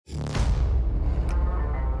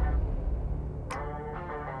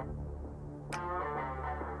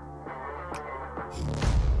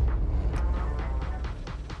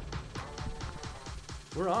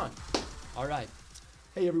We're on. All right.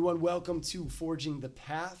 Hey, everyone. Welcome to Forging the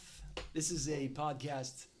Path. This is a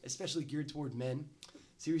podcast especially geared toward men,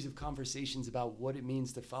 series of conversations about what it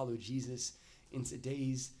means to follow Jesus in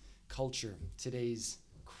today's culture, today's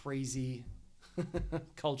crazy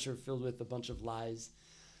culture filled with a bunch of lies.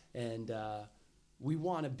 And we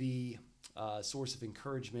want to be a source of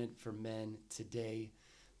encouragement for men today,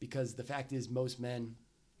 because the fact is most men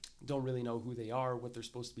don't really know who they are, what they're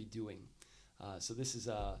supposed to be doing. So this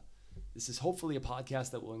is hopefully a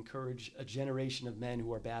podcast that will encourage a generation of men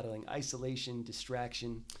who are battling isolation,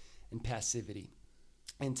 distraction, and passivity.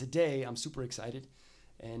 And today, I'm super excited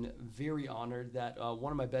and very honored that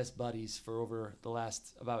one of my best buddies for over the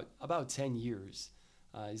last about 10 years,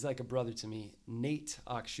 he's like a brother to me, Nate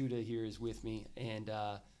Akshuta here is with me. And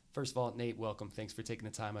first of all, Nate, welcome. Thanks for taking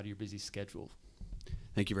the time out of your busy schedule.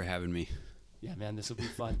 Thank you for having me. Yeah, man, this will be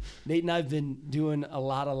fun. Nate and I have been doing a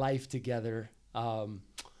lot of life together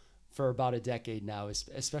for about a decade now.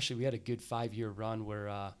 Especially, we had a good 5-year run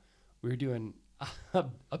where we were doing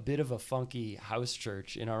a bit of a funky house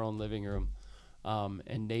church in our own living room,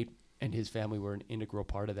 and Nate and his family were an integral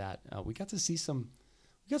part of that. We got to see some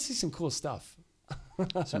cool stuff.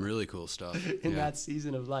 Some really cool stuff in that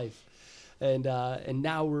season of life, and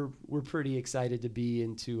now we're pretty excited to be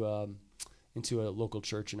into a local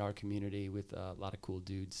church in our community with a lot of cool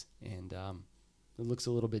dudes, and it looks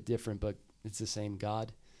a little bit different, but it's the same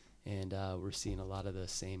God, and we're seeing a lot of the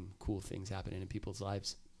same cool things happening in people's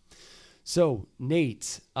lives. So,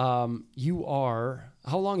 Nate, how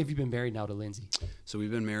long have you been married now to Lindsay? So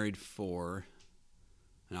we've been married for,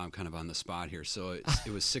 now I'm kind of on the spot here, so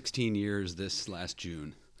it was 16 years this last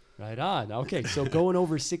June. Right on. Okay, so going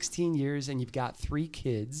over 16 years, and you've got 3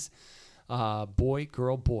 kids, boy,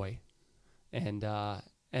 girl, boy. And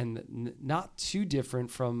not too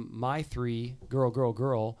different from my 3,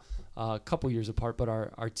 girl, a couple years apart, but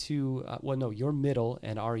our 2, your middle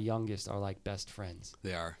and our youngest are like best friends.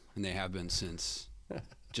 They are, and they have been since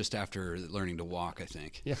just after learning to walk, I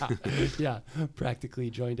think. Yeah, practically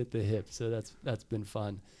joined at the hip, so that's been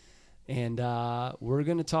fun. And we're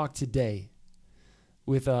going to talk today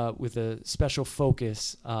with a special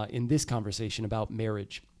focus in this conversation about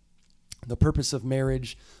marriage. The purpose of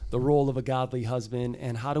marriage, the role of a godly husband,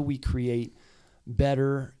 and how do we create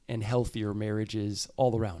better and healthier marriages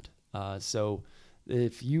all around. So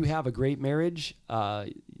if you have a great marriage,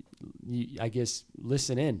 I guess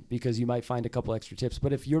listen in, because you might find a couple extra tips.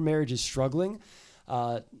 But if your marriage is struggling,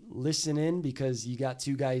 listen in, because you got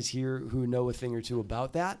 2 guys here who know a thing or two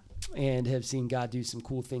about that and have seen God do some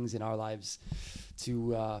cool things in our lives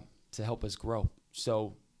to help us grow.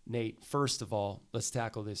 So Nate, first of all, let's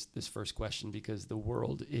tackle this first question, because the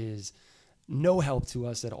world is no help to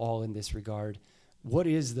us at all in this regard. What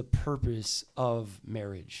is the purpose of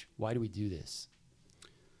marriage? Why do we do this?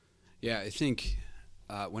 Yeah, I think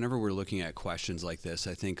whenever we're looking at questions like this,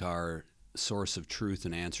 I think our source of truth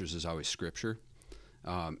and answers is always Scripture.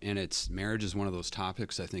 And marriage is one of those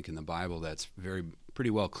topics, I think, in the Bible that's pretty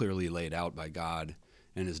well clearly laid out by God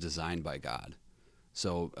and is designed by God.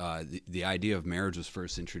 So the idea of marriage was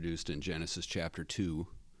first introduced in Genesis chapter 2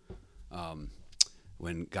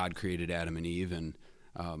 when God created Adam and Eve, and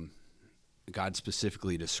God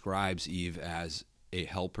specifically describes Eve as a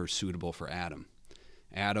helper suitable for Adam.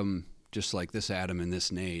 Adam, just like this Adam and this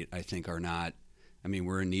Nate, I think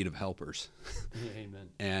we're in need of helpers.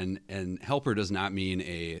 Amen. And helper does not mean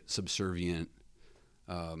a subservient,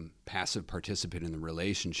 passive participant in the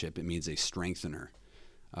relationship. It means a strengthener.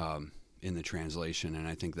 In the translation, and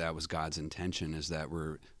I think that was God's intention, is that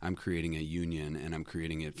I'm creating a union, and I'm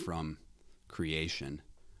creating it from creation,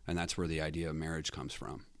 and that's where the idea of marriage comes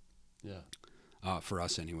from. Yeah. For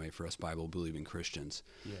us anyway, for us Bible-believing Christians.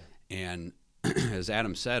 Yeah. And as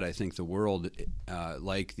Adam said, I think the world,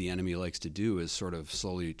 like the enemy likes to do, is sort of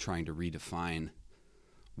slowly trying to redefine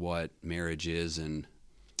what marriage is, and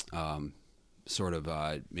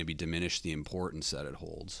maybe diminish the importance that it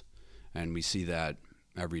holds. And we see that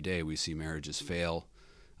every day. We see marriages fail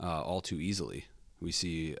all too easily. We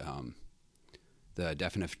see the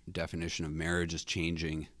definition of marriage is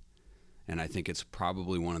changing, and I think it's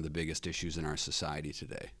probably one of the biggest issues in our society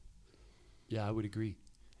today. Yeah, I would agree.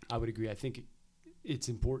 I think it's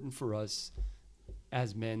important for us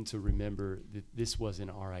as men to remember that this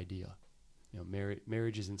wasn't our idea.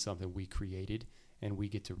 Marriage isn't something we created, and we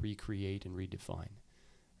get to recreate and redefine.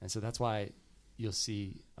 And so that's why you'll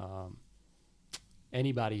see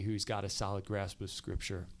anybody who's got a solid grasp of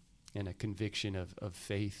Scripture and a conviction of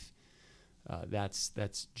faith, that's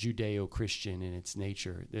Judeo-Christian in its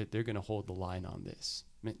nature, they're going to hold the line on this.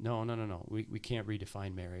 No. We can't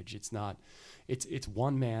redefine marriage. It's not. It's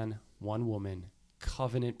one man, one woman,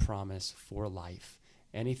 covenant promise for life.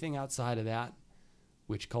 Anything outside of that,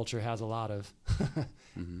 which culture has a lot of,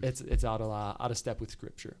 it's out of step with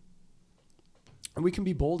Scripture. And we can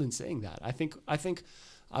be bold in saying that. I think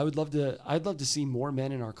I'd love to see more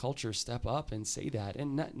men in our culture step up and say that.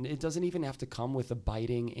 And it doesn't even have to come with a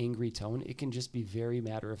biting, angry tone. It can just be very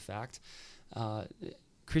matter of fact.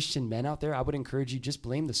 Christian men out there, I would encourage you, just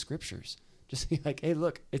blame the Scriptures. Just be like, hey,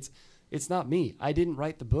 look, it's not me. I didn't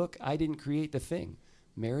write the book. I didn't create the thing.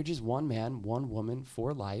 Marriage is one man, one woman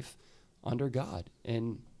for life under God.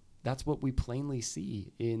 And that's what we plainly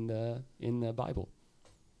see in the Bible.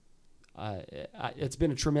 It's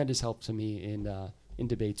been a tremendous help to me in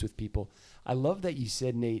debates with people. I love that you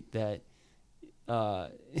said, Nate, that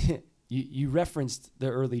you referenced the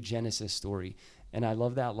early Genesis story. And I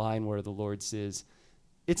love that line where the Lord says,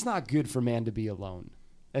 it's not good for man to be alone.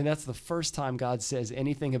 And that's the first time God says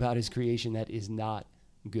anything about his creation that is not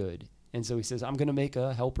good. And so he says, I'm going to make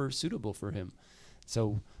a helper suitable for him.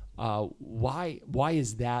 So why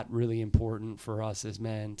is that really important for us as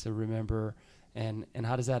men to remember? And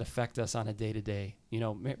how does that affect us on a day-to-day?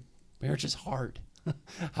 Marriage is hard.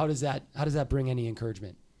 How does that bring any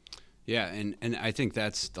encouragement? Yeah, and I think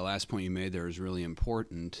that's the last point you made there is really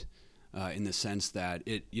important in the sense that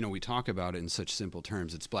we talk about it in such simple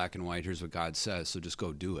terms. It's black and white. Here's what God says, so just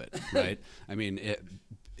go do it, right? I mean,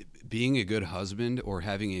 being a good husband or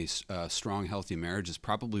having a strong, healthy marriage is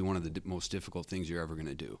probably one of the most difficult things you're ever going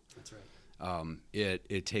to do. That's right.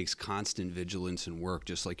 It takes constant vigilance and work,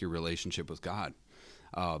 just like your relationship with God.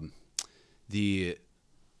 I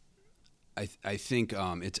think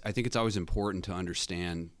it's always important to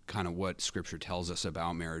understand kind of what Scripture tells us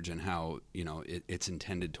about marriage and how it's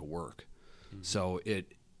intended to work. Mm-hmm. So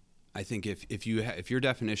I think if your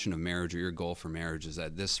definition of marriage or your goal for marriage is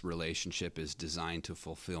that this relationship is designed to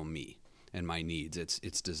fulfill me and my needs,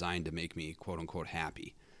 it's designed to make me quote unquote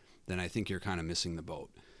happy, then I think you're kind of missing the boat.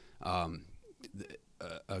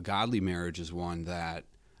 A godly marriage is one that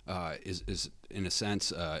is in a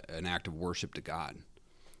sense an act of worship to God.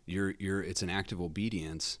 It's an act of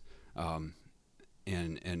obedience, and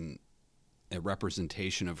a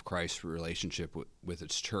representation of Christ's relationship with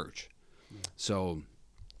its church. Yeah. So,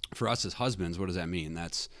 for us as husbands, what does that mean?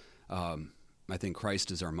 That's I think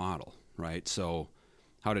Christ is our model, right? So,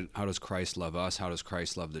 how does Christ love us? How does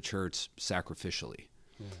Christ love the church? Sacrificially.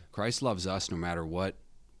 Yeah. Christ loves us no matter what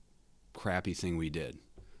crappy thing we did.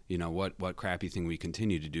 What crappy thing we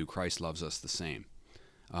continue to do. Christ loves us the same.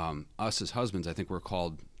 Us as husbands, I think we're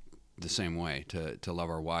called the same way to love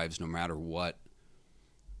our wives no matter what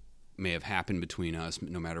may have happened between us,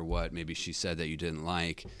 no matter what maybe she said that you didn't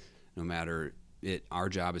like, no matter it. Our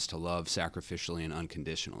job is to love sacrificially and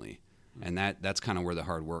unconditionally, and that's kind of where the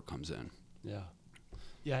hard work comes in.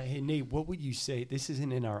 Yeah. Hey, Nate, what would you say? This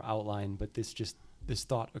isn't in our outline, but this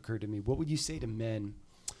thought occurred to me. What would you say to men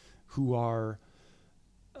who are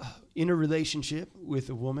in a relationship with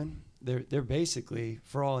a woman? They're basically,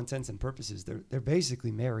 for all intents and purposes, they're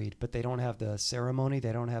basically married, but they don't have the ceremony.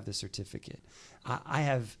 They don't have the certificate. I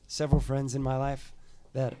have several friends in my life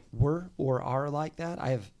that were or are like that. I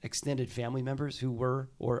have extended family members who were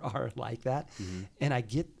or are like that. Mm-hmm. And I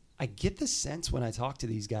get the sense when I talk to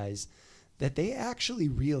these guys that they actually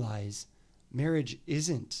realize marriage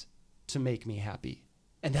isn't to make me happy.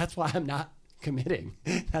 And that's why I'm not committing.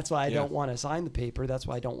 That's why I don't want to sign the paper. That's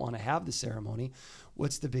why I don't want to have the ceremony.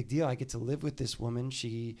 What's the big deal? I get to live with this woman.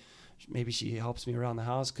 Maybe she helps me around the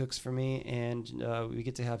house, cooks for me, and we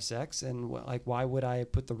get to have sex. And why would I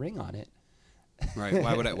put the ring on it? Right.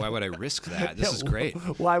 Why would I risk that? This is great.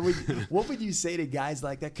 What would you say to guys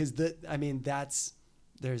like that? Because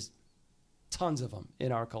there's tons of them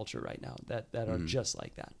in our culture right now that are just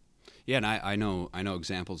like that. Yeah, and I know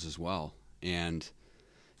examples as well. And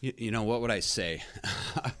what would I say?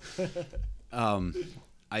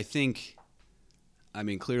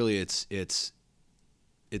 Clearly it's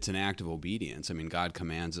an act of obedience. God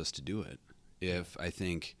commands us to do it. If I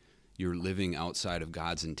think you're living outside of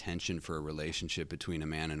God's intention for a relationship between a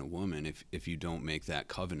man and a woman, if you don't make that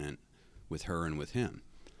covenant with her and with him.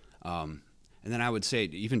 And then I would say,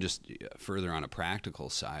 even just further on a practical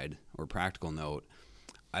side or practical note,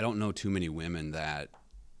 I don't know too many women that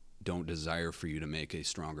don't desire for you to make a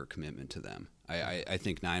stronger commitment to them. I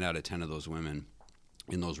think 9 out of 10 of those women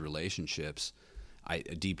in those relationships,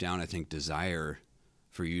 deep down I think desire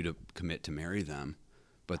for you to commit to marry them,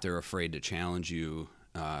 but they're afraid to challenge you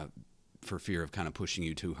for fear of kind of pushing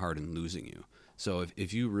you too hard and losing you. So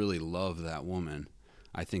if you really love that woman,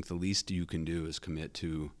 I think the least you can do is commit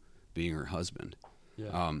to being her husband.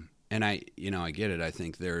 Yeah. And I get it. I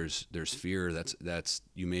think there's fear that's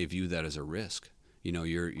you may view that as a risk.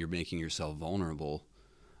 you're making yourself vulnerable,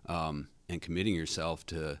 and committing yourself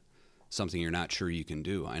to something you're not sure you can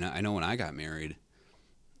do. I know when I got married,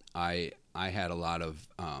 I had a lot of,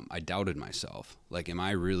 I doubted myself. Like, am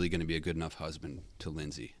I really going to be a good enough husband to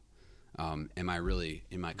Lindsay? Am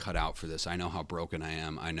I cut out for this? I know how broken I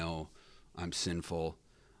am. I know I'm sinful.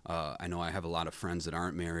 I know I have a lot of friends that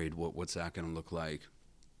aren't married. What's that going to look like?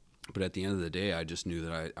 But at the end of the day, I just knew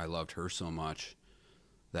that I loved her so much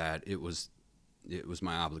that it was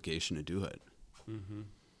my obligation to do it. Mm-hmm.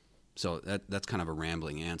 So that's kind of a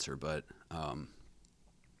rambling answer, but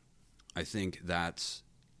I think that's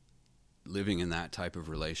living in that type of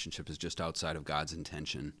relationship is just outside of God's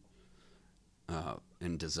intention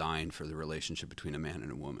and design for the relationship between a man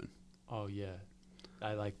and a woman. Oh yeah,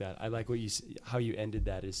 I like that. I like how you ended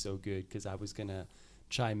that is so good, because I was gonna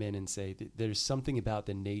chime in and say that there's something about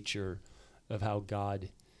the nature of how God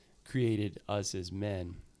created us as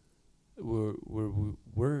men.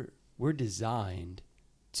 We're designed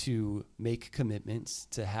to make commitments,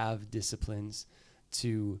 to have disciplines,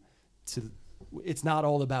 to it's not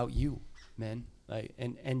all about you, men. Like,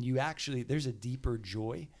 and you actually, there's a deeper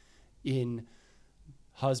joy in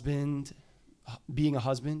being a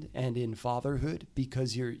husband and in fatherhood,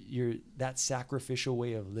 because you're that sacrificial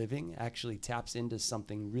way of living actually taps into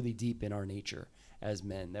something really deep in our nature as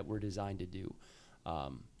men that we're designed to do.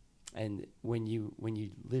 And when you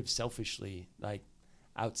live selfishly, like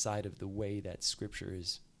outside of the way that Scripture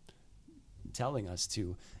is telling us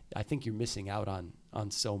to, I think you're missing out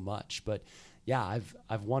on so much. But yeah,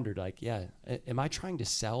 I've wondered, like, yeah, am I trying to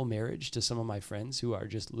sell marriage to some of my friends who are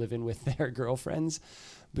just living with their girlfriends?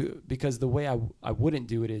 Because the way I wouldn't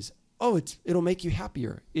do it is, it'll make you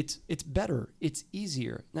happier. It's better. It's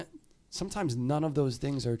easier. Sometimes none of those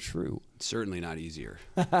things are true. It's certainly not easier.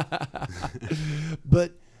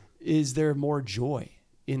 But is there more joy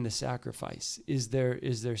in the sacrifice? Is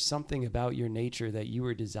there something about your nature that you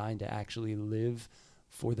were designed to actually live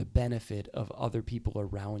for the benefit of other people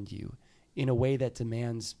around you in a way that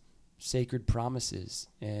demands sacred promises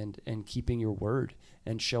and keeping your word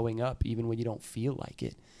and showing up even when you don't feel like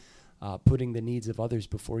it, putting the needs of others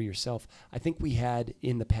before yourself? I think we had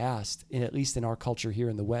in the past, at least in our culture here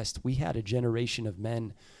in the West, we had a generation of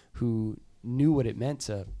men who knew what it meant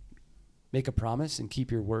to make a promise and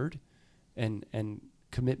keep your word, and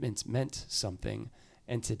commitments meant something.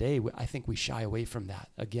 And today, I think we shy away from that,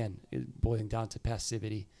 again, boiling down to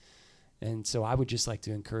passivity. And so I would just like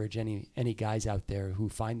to encourage any guys out there who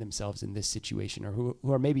find themselves in this situation, or who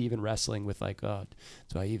are maybe even wrestling with, like, do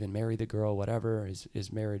I even marry the girl, whatever,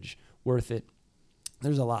 is marriage worth it?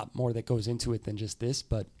 There's a lot more that goes into it than just this,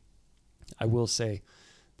 but I will say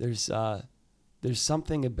there's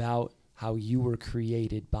something about how you were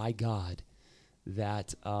created by God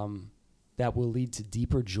that will lead to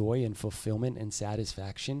deeper joy and fulfillment and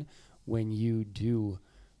satisfaction when you do,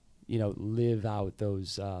 live out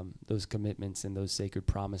those commitments and those sacred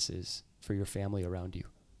promises for your family around you.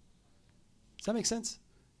 Does that make sense?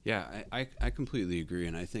 Yeah, I completely agree.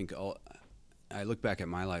 And I think I look back at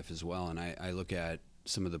my life as well, and I look at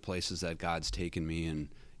some of the places that God's taken me, and,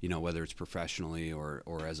 whether it's professionally or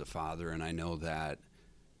as a father, and I know that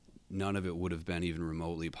none of it would have been even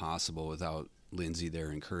remotely possible without Lindsay there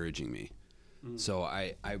encouraging me. So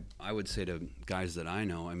I would say to guys that I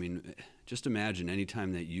know, I mean, just imagine any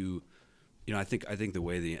time that I think the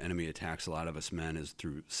way the enemy attacks a lot of us men is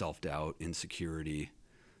through self-doubt, insecurity.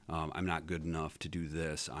 I'm not good enough to do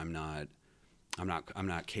this. I'm not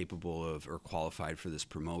capable of or qualified for this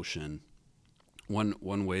promotion.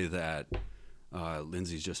 One way that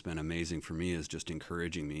Lindsay's just been amazing for me is just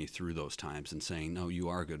encouraging me through those times and saying, no, you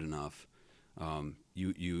are good enough.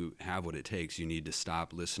 You have what it takes. You need to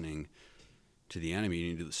stop listening to the enemy.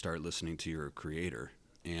 You need to start listening to your Creator.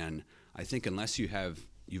 And I think unless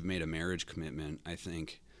you've made a marriage commitment, I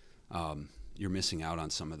think you're missing out on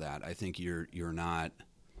some of that. I think you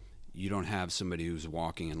don't have somebody who's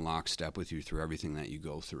walking in lockstep with you through everything that you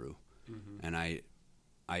go through. Mm-hmm. And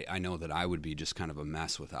I know that I would be just kind of a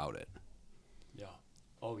mess without it. Yeah.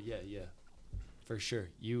 Oh yeah. For sure.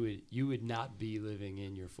 You would not be living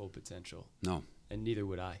in your full potential. No. And neither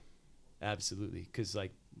would I. Absolutely. Because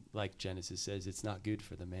like Genesis says, it's not good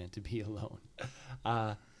for the man to be alone.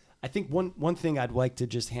 I think one thing I'd like to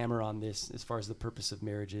just hammer on this, as far as the purpose of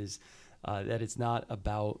marriage, is that it's not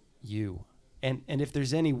about you. And if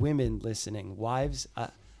there's any women listening, wives,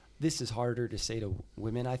 this is harder to say to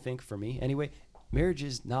women, I think, for me. Anyway, marriage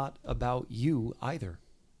is not about you either.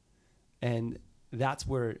 And that's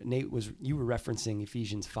where you were referencing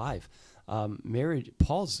Ephesians 5. Marriage,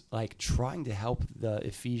 Paul's like trying to help the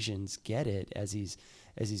Ephesians get it as he's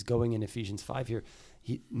going in Ephesians 5 here.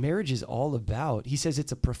 Marriage is all about, he says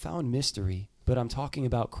it's a profound mystery, but I'm talking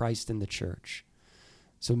about Christ and the church.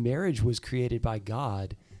 So marriage was created by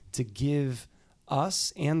God to give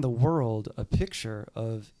us and the world a picture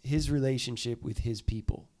of his relationship with his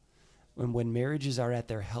people. And when marriages are at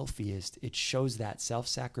their healthiest, it shows that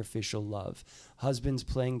self-sacrificial love. Husbands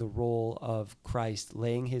playing the role of Christ,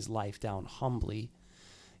 laying his life down humbly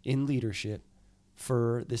in leadership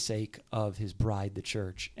for the sake of his bride, the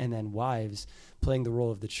church. And then wives playing the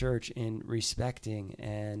role of the church in respecting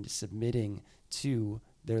and submitting to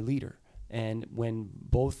their leader. And when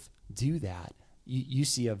both do that, you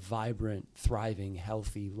see a vibrant, thriving,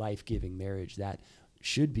 healthy, life-giving marriage that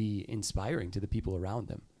should be inspiring to the people around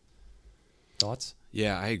them. Thoughts?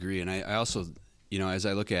 Yeah, I agree. And I also, as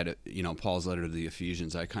I look at it, Paul's letter to the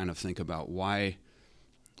Ephesians, I kind of think about I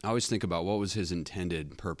always think about what was his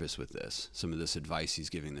intended purpose with this, some of this advice he's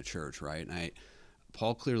giving the church, right? And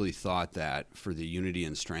Paul clearly thought that for the unity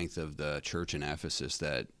and strength of the church in Ephesus,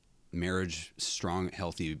 that marriage, strong,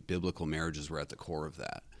 healthy, biblical marriages were at the core of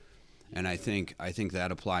that. And I think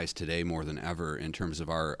that applies today more than ever in terms of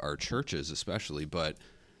our churches especially, but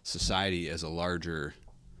society as a larger,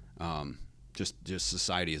 just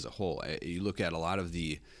society as a whole. You look at a lot of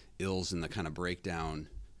the ills and the kind of breakdown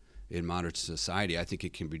in modern society, I think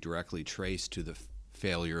it can be directly traced to the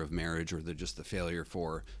failure of marriage, or just the failure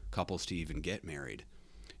for couples to even get married.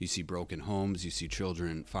 You see broken homes, you see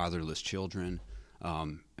children, fatherless children,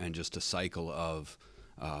 and just a cycle of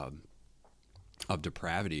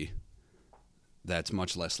depravity that's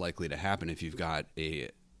much less likely to happen if you've got a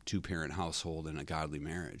two-parent household and a godly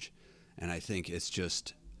marriage. And I think it's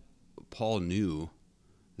just, Paul knew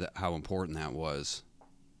that how important that was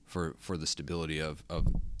for the stability of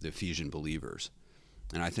the Ephesian believers.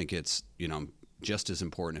 And I think it's, just as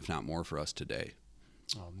important, if not more, for us today.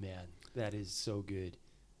 Oh, man, that is so good.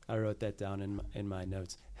 I wrote that down in my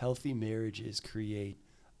notes. Healthy marriages create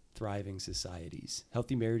thriving societies.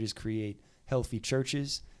 Healthy marriages create healthy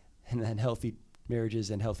churches, and then healthy marriages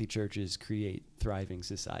and healthy churches create thriving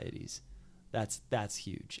societies. That's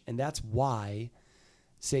huge. And that's why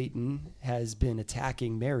Satan has been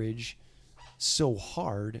attacking marriage so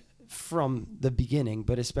hard from the beginning,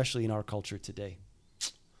 but especially in our culture today.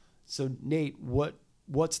 So Nate,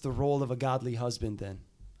 what's the role of a godly husband then?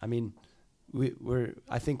 I mean,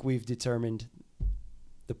 I think we've determined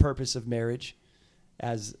the purpose of marriage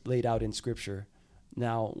as laid out in Scripture.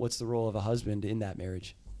 Now, what's the role of a husband in that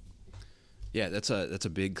marriage? Yeah, that's a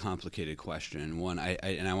big, complicated question. One,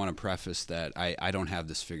 I want to preface that I don't have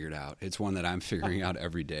this figured out. It's one that I'm figuring out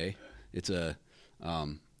every day. It's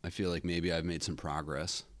I feel like maybe I've made some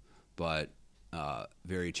progress, but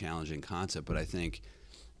very challenging concept. But I think,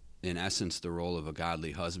 in essence, the role of a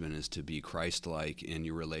godly husband is to be Christ-like in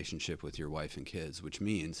your relationship with your wife and kids, which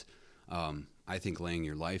means, I think, laying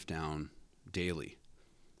your life down daily.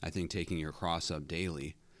 I think taking your cross up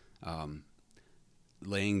daily,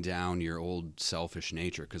 laying down your old selfish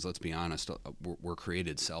nature, because let's be honest, we're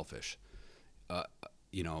created selfish.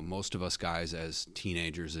 Most of us guys as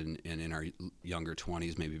teenagers and in our younger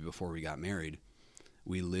 20s, maybe before we got married,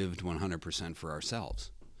 we lived 100% for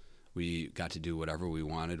ourselves. We got to do whatever we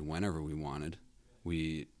wanted, whenever we wanted. All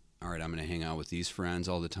right, I'm going to hang out with these friends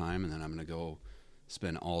all the time, and then I'm going to go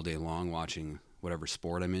spend all day long watching whatever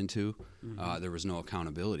sport I'm into. Mm-hmm. There was no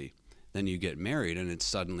accountability. Then you get married, and it's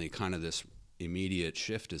suddenly kind of this immediate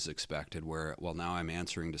shift is expected where, well, now I'm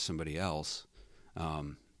answering to somebody else,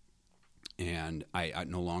 and I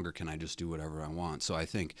no longer can I just do whatever I want. So I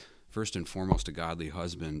think, first and foremost, a godly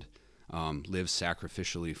husband lives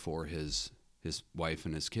sacrificially for his wife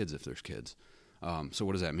and his kids, if there's kids. So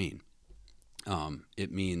what does that mean?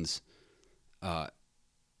 It means,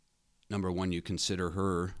 number one, you consider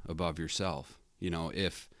her above yourself.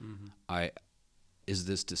 If is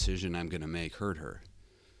this decision I'm going to make hurt her?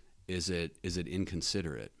 Is it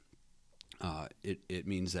inconsiderate? It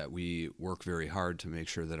means that we work very hard to make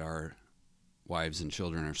sure that our wives and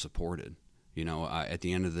children are supported. At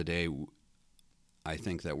the end of the day, I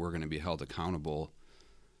think that we're going to be held accountable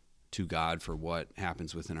to God for what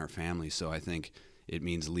happens within our family. So I think it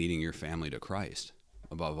means leading your family to Christ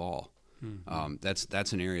above all. Mm-hmm.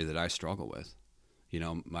 That's an area that I struggle with.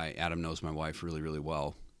 Adam knows my wife really, really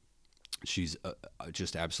well. She's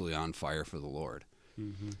just absolutely on fire for the Lord.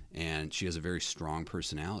 Mm-hmm. And she has a very strong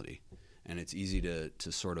personality. And it's easy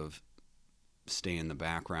to sort of stay in the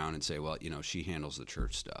background and say, well, she handles the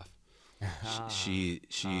church stuff.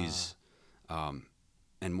 She's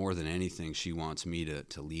and more than anything, she wants me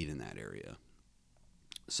to lead in that area.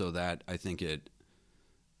 So that I think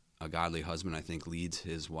a godly husband, I think, leads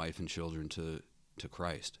his wife and children to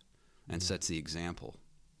Christ and sets the example.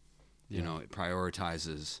 You know, it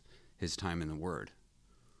prioritizes his time in the Word.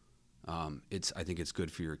 I think it's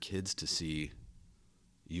good for your kids to see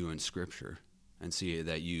you in Scripture and see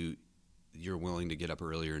that you're willing to get up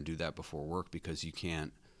earlier and do that before work because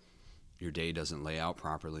your day doesn't lay out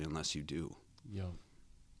properly unless you do. Yeah.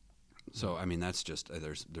 So I mean, that's just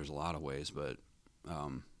there's a lot of ways, but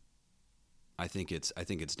I think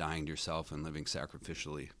it's dying to yourself and living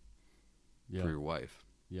sacrificially for your wife.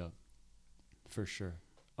 Yeah, for sure.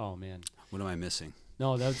 Oh man, what am I missing?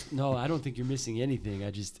 No, I don't think you're missing anything.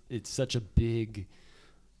 It's such a big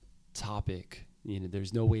topic. You know,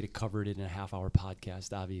 there's no way to cover it in a half-hour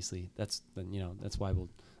podcast. Obviously, that's why we'll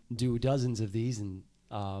do dozens of these and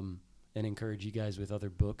encourage you guys with other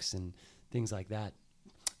books and things like that.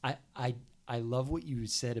 I love what you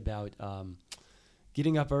said about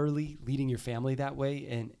getting up early, leading your family that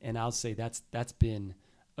way, and I'll say that's been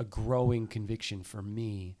a growing conviction for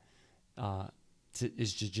me. To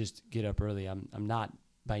just get up early. I'm not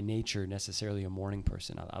by nature necessarily a morning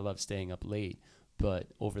person. I love staying up late, but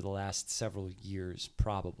over the last several years,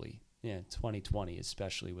 probably 2020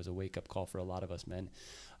 especially was a wake up call for a lot of us men.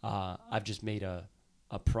 I've just made a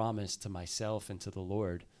promise to myself and to the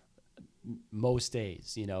Lord. Most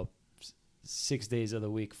days, 6 days of the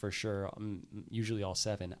week for sure, usually all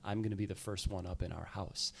 7, I'm going to be the first one up in our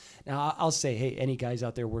house. Now, I'll say, hey, any guys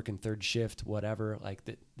out there working third shift, whatever, like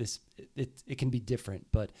it can be different,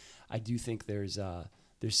 but I do think there's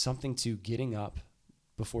something to getting up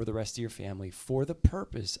before the rest of your family for the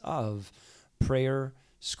purpose of prayer,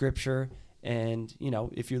 scripture, and,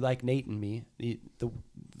 if you're like Nate and me, the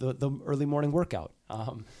early morning workout.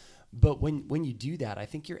 But when you do that, I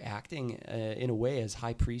think you're acting in a way as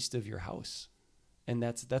high priest of your house. And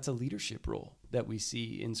that's a leadership role that we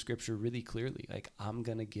see in Scripture really clearly. Like, I'm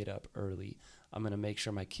going to get up early. I'm going to make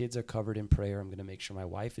sure my kids are covered in prayer. I'm going to make sure my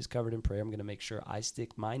wife is covered in prayer. I'm going to make sure I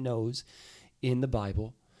stick my nose in the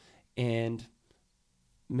Bible. And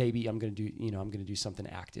maybe I'm going to do something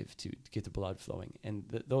active to get the blood flowing. And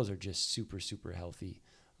those are just super, super healthy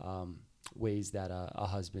ways that a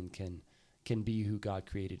husband can be who God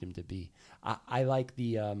created him to be. I like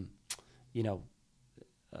the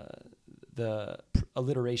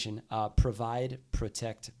alliteration, provide,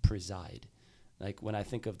 protect, preside. Like when I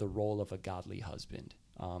think of the role of a godly husband,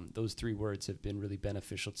 those 3 words have been really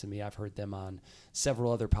beneficial to me. I've heard them on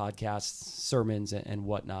several other podcasts, sermons, and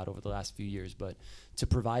whatnot over the last few years. But to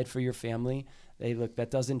provide for your family, that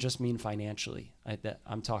doesn't just mean financially.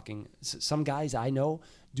 I'm talking, some guys I know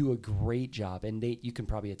do a great job, and Nate, you can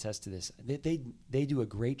probably attest to this. They do a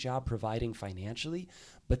great job providing financially,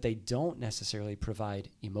 but they don't necessarily provide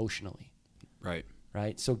emotionally. Right.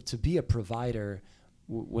 So to be a provider,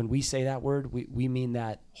 when we say that word, we mean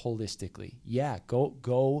that holistically. Yeah,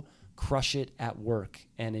 go crush it at work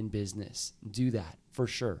and in business. Do that for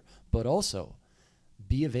sure. But also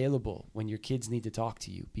be available when your kids need to talk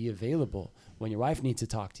to you. Be available when your wife needs to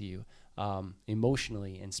talk to you.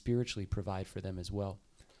 Emotionally and spiritually provide for them as well.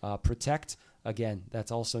 Protect, again,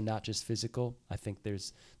 that's also not just physical. I think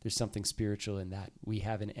there's something spiritual in that. We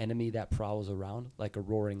have an enemy that prowls around like a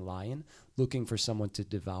roaring lion looking for someone to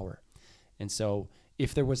devour. And so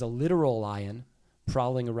if there was a literal lion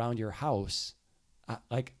prowling around your house,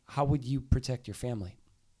 how would you protect your family?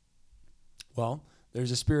 Well, there's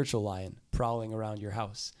a spiritual lion prowling around your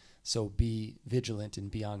house. So be vigilant and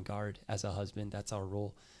be on guard as a husband. That's our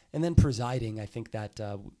role. And then presiding, I think that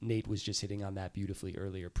Nate was just hitting on that beautifully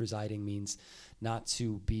earlier. Presiding means not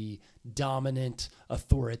to be dominant,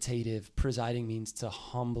 authoritative. Presiding means to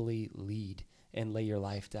humbly lead and lay your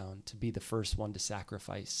life down, to be the first one to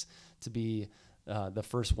sacrifice, to be the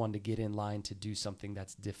first one to get in line to do something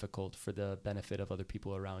that's difficult for the benefit of other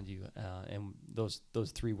people around you. And those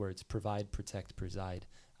 3 words, provide, protect, preside,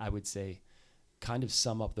 I would say kind of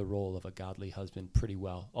sum up the role of a godly husband pretty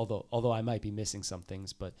well. Although I might be missing some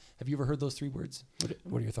things, but have you ever heard those 3 words?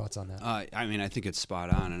 What are your thoughts on that? I mean, I think it's spot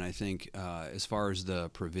on. And I think as far as the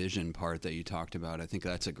provision part that you talked about, I think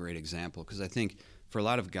that's a great example, because I think for a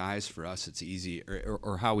lot of guys, for us, it's easy,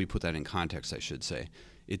 or how we put that in context, I should say.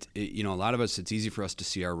 A lot of us, it's easy for us to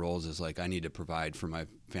see our roles as like, I need to provide for my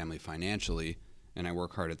family financially, and I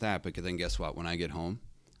work hard at that. But then guess what? When I get home,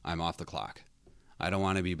 I'm off the clock. I don't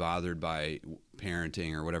want to be bothered by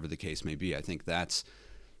parenting or whatever the case may be. I think that's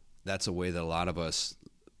a way that a lot of us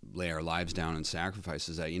lay our lives down and sacrifice,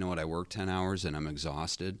 is that, I work 10 hours and I'm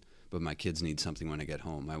exhausted, but my kids need something when I get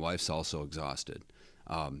home. My wife's also exhausted.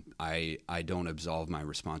 I don't absolve my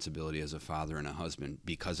responsibility as a father and a husband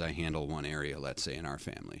because I handle one area, let's say, in our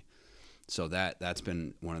family. So that's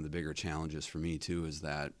been one of the bigger challenges for me too, is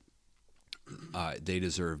that they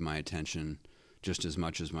deserve my attention just as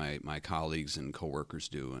much as my colleagues and coworkers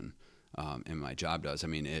do. And and my job does. I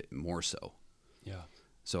mean, it more so. Yeah.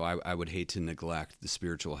 So I would hate to neglect the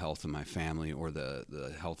spiritual health of my family or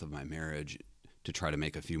the health of my marriage to try to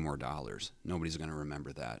make a few more dollars. Nobody's going to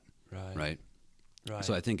remember that, right?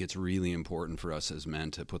 So I think it's really important for us as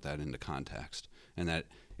men to put that into context, and that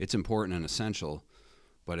it's important and essential,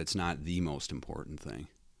 but it's not the most important thing.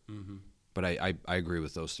 Mm-hmm. But I agree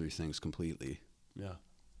with those three things completely. Yeah.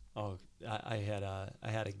 Oh, I had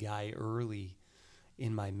a guy early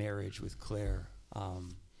in my marriage with Claire.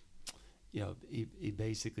 He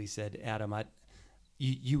basically said, Adam,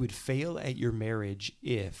 you would fail at your marriage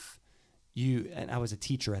if you, and I was a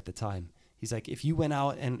teacher at the time. He's like, if you went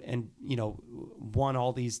out and won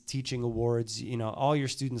all these teaching awards, all your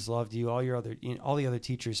students loved you, all the other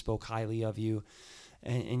teachers spoke highly of you,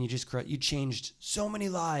 and you changed so many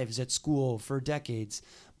lives at school for decades,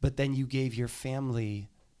 but then you gave your family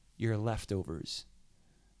your leftovers.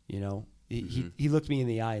 He looked me in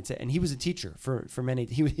the eye and said, and he was a teacher for many.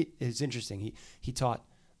 It's interesting. He taught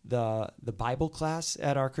the Bible class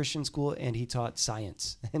at our Christian school, and he taught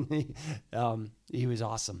science, and he was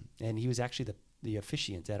awesome. And he was actually the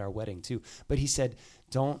officiant at our wedding too. But he said,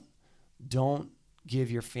 don't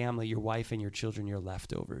give your family, your wife and your children, your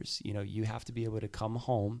leftovers. You have to be able to come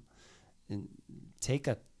home and take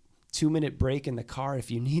a 2-minute break in the car if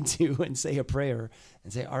you need to, and say a prayer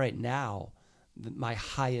and say, all right, now my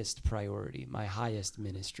highest priority, my highest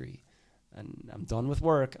ministry, and I'm done with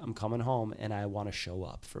work, I'm coming home, and I want to show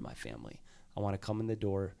up for my family. I want to come in the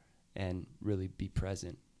door and really be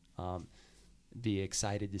present, be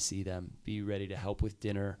excited to see them, be ready to help with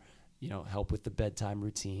dinner, help with the bedtime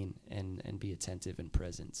routine, and be attentive and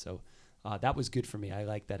present. So that was good for me. I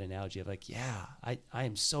like that analogy of like, yeah, I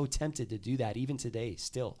am so tempted to do that even today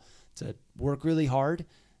still, to work really hard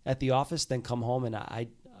at the office, then come home, and I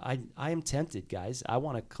am tempted, guys. I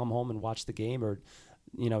want to come home and watch the game or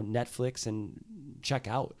Netflix and check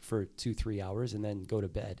out for 2-3 hours and then go to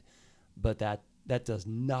bed. But that does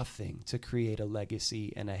nothing to create a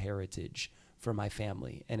legacy and a heritage for my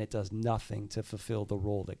family, and it does nothing to fulfill the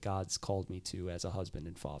role that God's called me to as a husband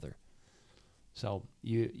and father. So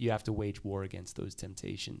you have to wage war against those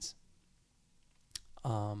temptations.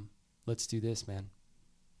 Let's do this, man.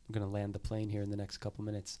 I'm going to land the plane here in the next couple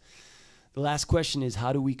minutes. The last question is,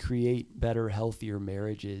 how do we create better, healthier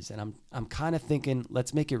marriages? And I'm kind of thinking,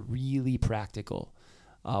 let's make it really practical.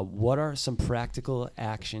 What are some practical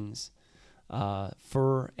actions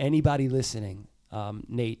for anybody listening,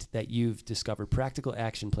 Nate, that you've discovered, practical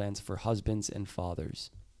action plans for husbands and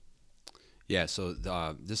fathers? Yeah, so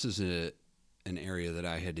this is an area that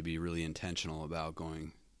I had to be really intentional about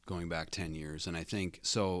going back 10 years. And I think,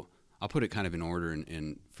 so I'll put it kind of in order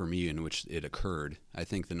in for me in which it occurred. I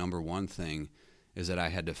think the number one thing is that I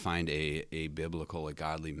had to find a biblical, a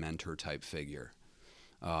godly mentor type figure.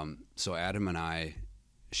 So Adam and I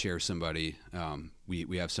share somebody.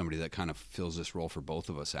 We have somebody that kind of fills this role for both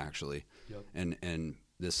of us, actually. Yep. And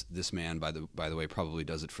this man, by the way, probably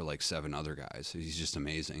does it for like 7 other guys. He's just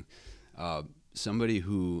amazing. Somebody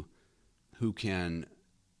who can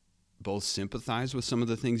both sympathize with some of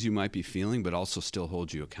the things you might be feeling, but also still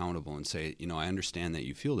hold you accountable and say, I understand that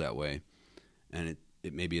you feel that way, and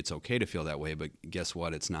it maybe it's okay to feel that way, but guess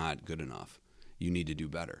what? It's not good enough. You need to do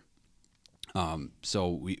better.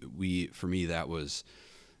 So we for me, that was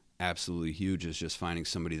absolutely huge, is just finding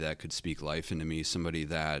somebody that could speak life into me, somebody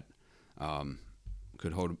that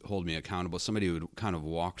could hold me accountable, somebody who would kind of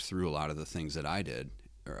walk through a lot of the things that I did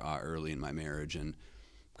early in my marriage, and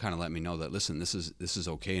kind of let me know that, listen, this is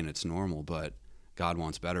okay and it's normal, but God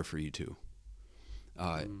wants better for you too.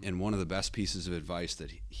 And one of the best pieces of advice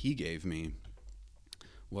that he gave me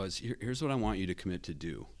was, here's what I want you to commit to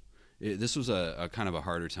do. This was a kind of a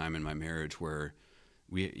harder time in my marriage where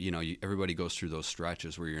everybody goes through those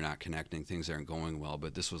stretches where you're not connecting, things aren't going well,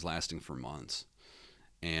 but this was lasting for months.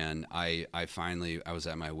 And I finally was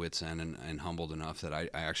at my wit's end and humbled enough that I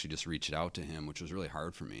actually just reached out to him, which was really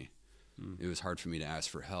hard for me. It was hard for me to ask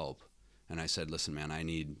for help. And I said, listen, man, I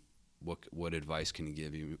need, what advice can you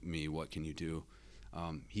give me? What can you do?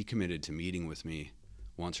 He committed to meeting with me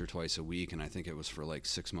once or twice a week, and I think it was for like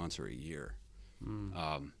 6 months or a year.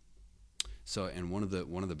 So, and one of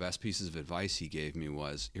the best pieces of advice he gave me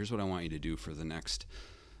was, here's what I want you to do for the next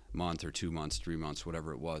month or 2 months, 3 months,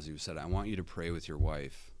 whatever it was. He said, I want you to pray with your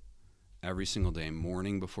wife every single day,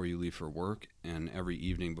 morning before you leave for work and every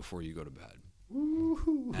evening before you go to bed.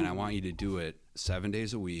 Woo-hoo. And I want you to do it 7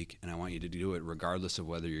 days a week, and I want you to do it regardless of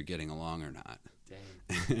whether you're getting along or not.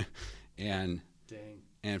 Dang.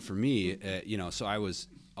 And for me, so I was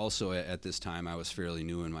also at this time, I was fairly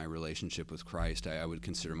new in my relationship with Christ. I would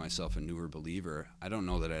consider myself a newer believer. I don't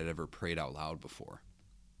know that I'd ever prayed out loud before.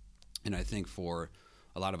 And I think for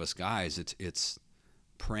a lot of us guys, it's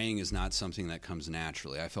praying is not something that comes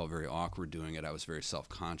naturally. I felt very awkward doing it. I was very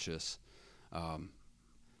self-conscious.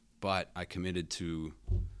 But I committed to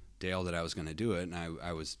Dale that I was going to do it, and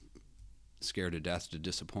I was scared to death to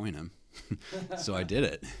disappoint him. So I did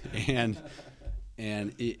it.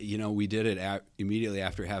 And it, we did it immediately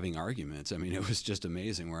after having arguments. I mean, it was just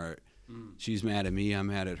amazing where she's mad at me, I'm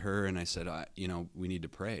mad at her, and I said, we need to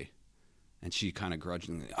pray. And she kind of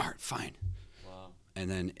grudgingly, all right, fine. Wow. And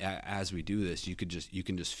then as we do this, you can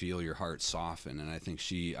just feel your heart soften. And I think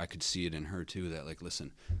I could see it in her too, that like,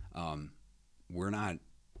 listen, we're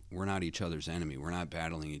not each other's enemy. We're not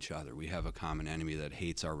battling each other. We have a common enemy that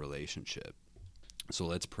hates our relationship. So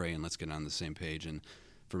let's pray and let's get on the same page. And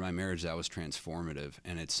for my marriage, that was transformative.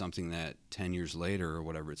 And it's something that 10 years later or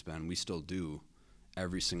whatever it's been, we still do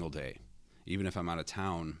every single day. Even if I'm out of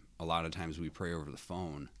town, a lot of times we pray over the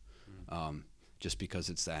phone, just because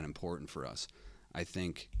it's that important for us. I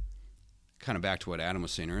think kind of back to what Adam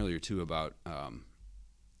was saying earlier too about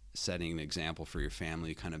setting an example for your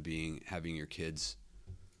family, kind of having your kids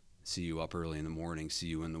see you up early in the morning, see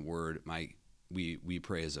you in the Word. We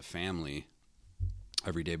pray as a family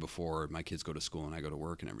every day before my kids go to school and I go to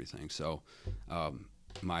work and everything. So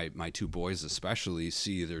my two boys especially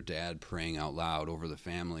see their dad praying out loud over the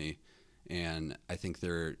family, and I think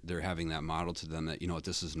they're having that model to them that,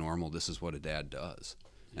 this is normal, this is what a dad does,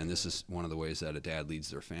 and this is one of the ways that a dad leads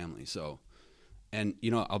their family. So, and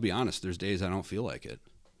I'll be honest, there's days I don't feel like it.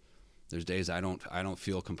 There's days I don't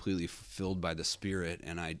feel completely filled by the Spirit,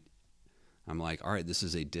 and I'm like, all right, this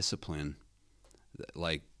is a discipline,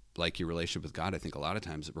 like your relationship with God. I think a lot of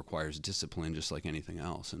times it requires discipline, just like anything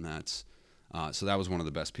else, and that's so that was one of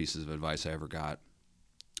the best pieces of advice I ever got.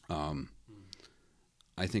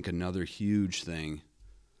 I think another huge thing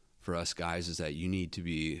for us guys is that you need to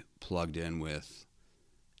be plugged in with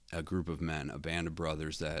a group of men, a band of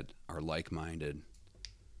brothers that are like-minded,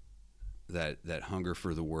 that hunger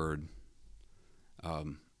for the Word,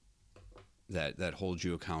 that holds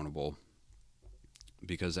you accountable.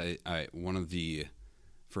 Because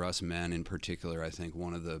for us men in particular, I think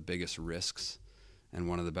one of the biggest risks and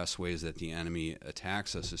one of the best ways that the enemy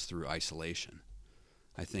attacks us is through isolation.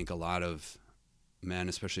 I think a lot of men,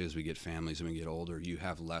 especially as we get families and we get older, you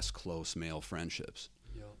have less close male friendships.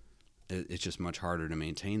 Yep. It's just much harder to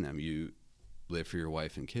maintain them. You live for your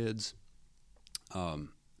wife and kids.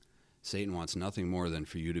 Satan wants nothing more than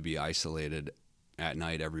for you to be isolated at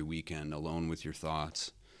night every weekend, alone with your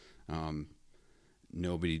thoughts.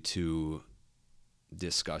 Nobody to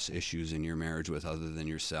discuss issues in your marriage with other than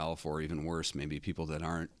yourself, or even worse, maybe people that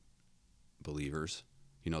aren't believers.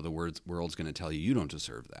 The world's going to tell you don't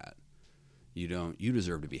deserve that. You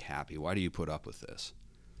deserve to be happy. Why do you put up with this?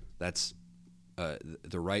 That's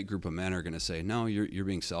the right group of men are going to say, no, you're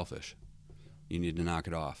being selfish. You need to knock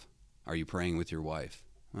it off. Are you praying with your wife?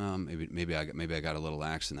 Maybe I got a little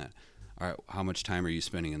lax in that. All right, how much time are you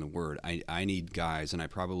spending in the Word? I need guys, and I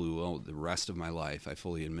probably will the rest of my life. I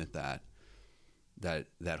fully admit that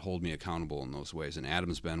hold me accountable in those ways. And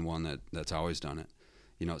Adam's been one that's always done it.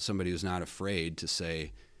 Somebody who's not afraid to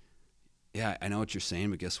say, yeah, I know what you're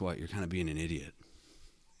saying, but guess what? You're kind of being an idiot.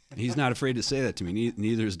 He's not afraid to say that to me.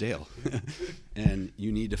 Neither is Dale. And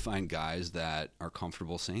you need to find guys that are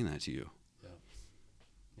comfortable saying that to you.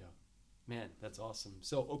 Yeah. Man, that's awesome.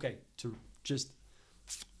 So, okay, to just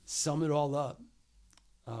sum it all up,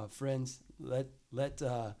 friends,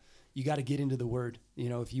 you got to get into the Word.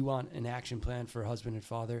 If you want an action plan for husband and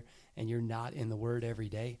father and you're not in the Word every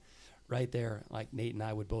day, right there, like Nate and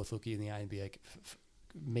I would both look you in the eye and be like,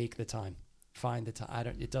 make the time, find the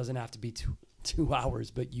time. It doesn't have to be 2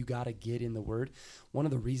 hours, but you got to get in the Word. One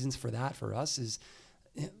of the reasons for that for us is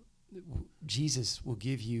Jesus will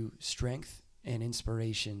give you strength and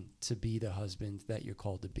inspiration to be the husband that you're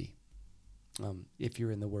called to be. If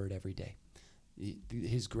you're in the Word every day,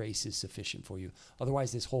 His grace is sufficient for you.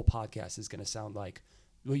 Otherwise, this whole podcast is going to sound like,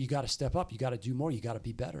 well, you got to step up, you got to do more, you got to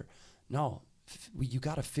be better. No, you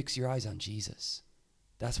got to fix your eyes on Jesus.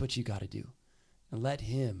 That's what you got to do. And let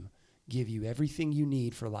Him give you everything you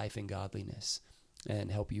need for life and godliness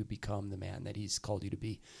and help you become the man that He's called you to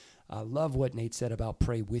be. I love what Nate said about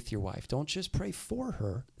pray with your wife. Don't just pray for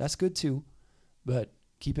her. That's good too. But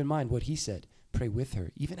keep in mind what he said. Pray with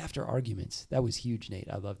her, even after arguments. That was huge, Nate.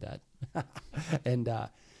 I love that. and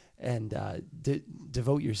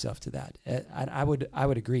devote yourself to that. I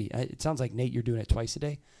would agree. It sounds like, Nate, you're doing it twice a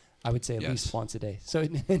day. I would say at least once a day. So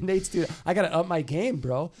Nate's doing it. I got to up my game,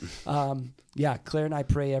 bro. Claire and I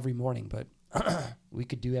pray every morning, but we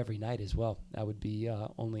could do every night as well. That would be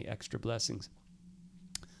only extra blessings.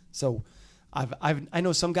 So I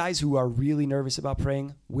know some guys who are really nervous about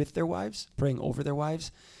praying with their wives, praying over their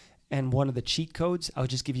wives. And one of the cheat codes, I'll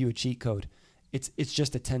just give you a cheat code. It's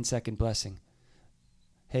just a 10-second blessing.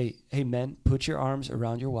 Hey, men, put your arms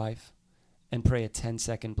around your wife and pray a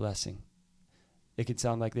 10-second blessing. It could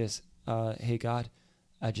sound like this. Hey, God,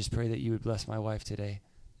 I just pray that you would bless my wife today.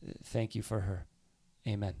 Thank you for her.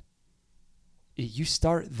 Amen. You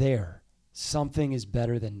start there. Something is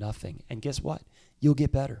better than nothing. And guess what? You'll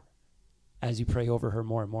get better as you pray over her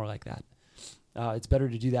more and more like that. It's better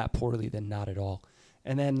to do that poorly than not at all.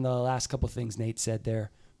 And then the last couple things Nate said there,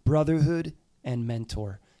 brotherhood and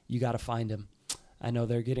mentor. You got to find them. I know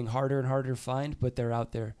they're getting harder and harder to find, but they're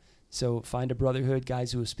out there. So find a brotherhood,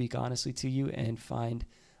 guys who will speak honestly to you, and find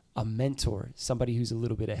a mentor, somebody who's a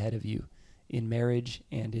little bit ahead of you in marriage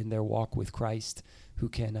and in their walk with Christ, who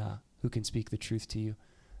can speak the truth to you.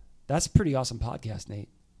 That's a pretty awesome podcast, Nate.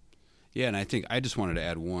 Yeah, and I think I just wanted to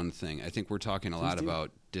add one thing. I think we're talking a lot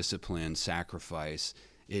about discipline, sacrifice.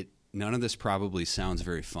 None of this probably sounds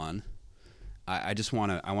very fun. I just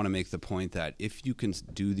want to make the point that if you can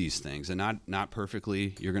do these things, and not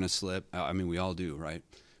perfectly, you're going to slip. I mean, we all do, right?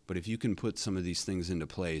 But if you can put some of these things into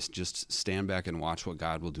place, just stand back and watch what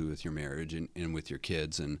God will do with your marriage and with your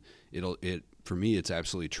kids. And for me, it's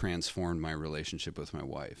absolutely transformed my relationship with my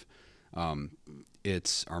wife.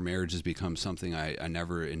 Our marriage has become something I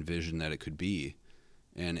never envisioned that it could be.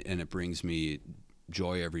 And it brings me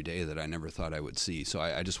joy every day that I never thought I would see. So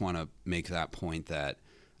I just want to make that point that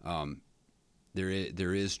there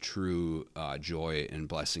is true joy and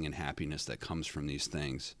blessing and happiness that comes from these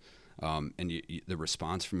things. And the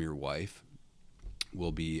response from your wife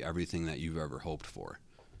will be everything that you've ever hoped for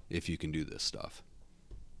if you can do this stuff.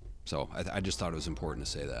 So I just thought it was important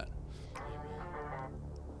to say that.